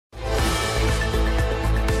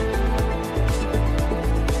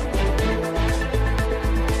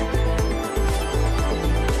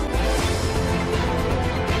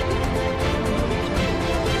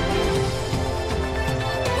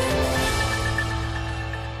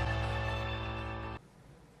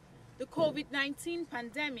COVID-19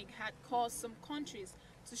 pandemic had caused some countries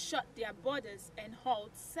to shut their borders and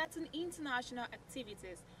halt certain international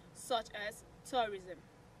activities such as tourism.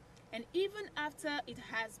 And even after it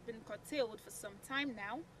has been curtailed for some time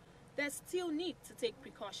now, there's still need to take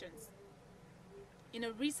precautions. In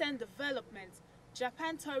a recent development,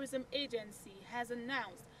 Japan Tourism Agency has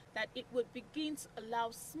announced that it would begin to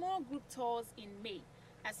allow small group tours in May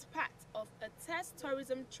as part of a test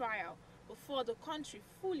tourism trial before the country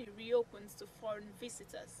fully reopens to foreign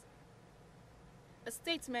visitors. A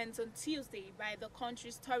statement on Tuesday by the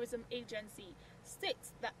country's tourism agency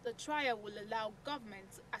states that the trial will allow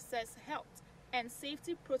government to assess health and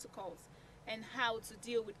safety protocols and how to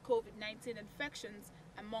deal with COVID-19 infections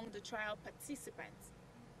among the trial participants.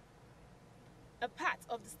 A part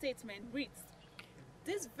of the statement reads,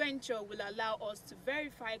 "This venture will allow us to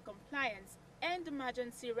verify compliance and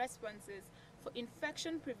emergency responses for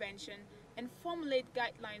infection prevention and formulate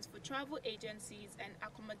guidelines for travel agencies and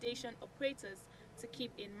accommodation operators to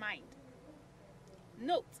keep in mind."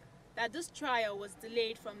 Note that this trial was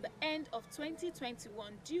delayed from the end of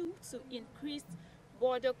 2021 due to increased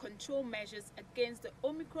border control measures against the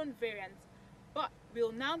Omicron variant, but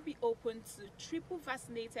will now be open to triple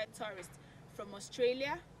vaccinated tourists from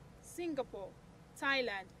Australia, Singapore,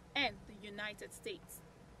 Thailand, and the United States.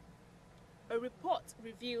 A report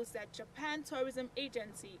reveals that Japan Tourism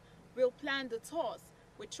Agency will plan the tours,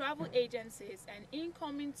 with travel agencies and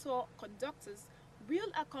incoming tour conductors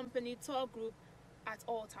will accompany tour group at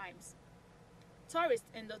all times.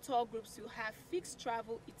 Tourists in the tour groups will have fixed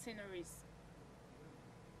travel itineraries.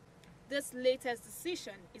 This latest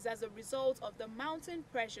decision is as a result of the mounting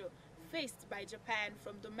pressure faced by Japan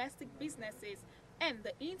from domestic businesses and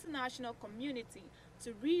the international community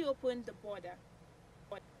to reopen the border.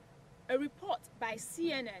 A report by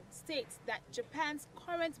CNN states that Japan's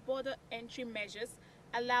current border entry measures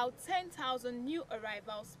allow 10,000 new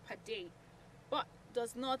arrivals per day, but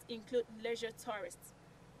does not include leisure tourists.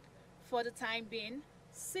 For the time being,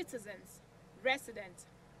 citizens, residents,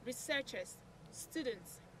 researchers,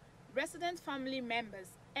 students, resident family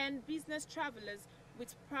members, and business travelers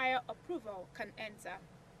with prior approval can enter,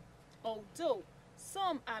 although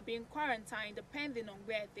some are being quarantined depending on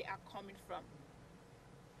where they are coming from.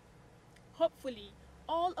 Hopefully,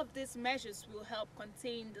 all of these measures will help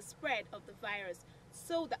contain the spread of the virus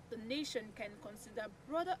so that the nation can consider a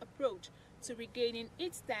broader approach to regaining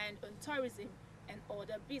its stand on tourism and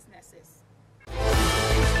other businesses.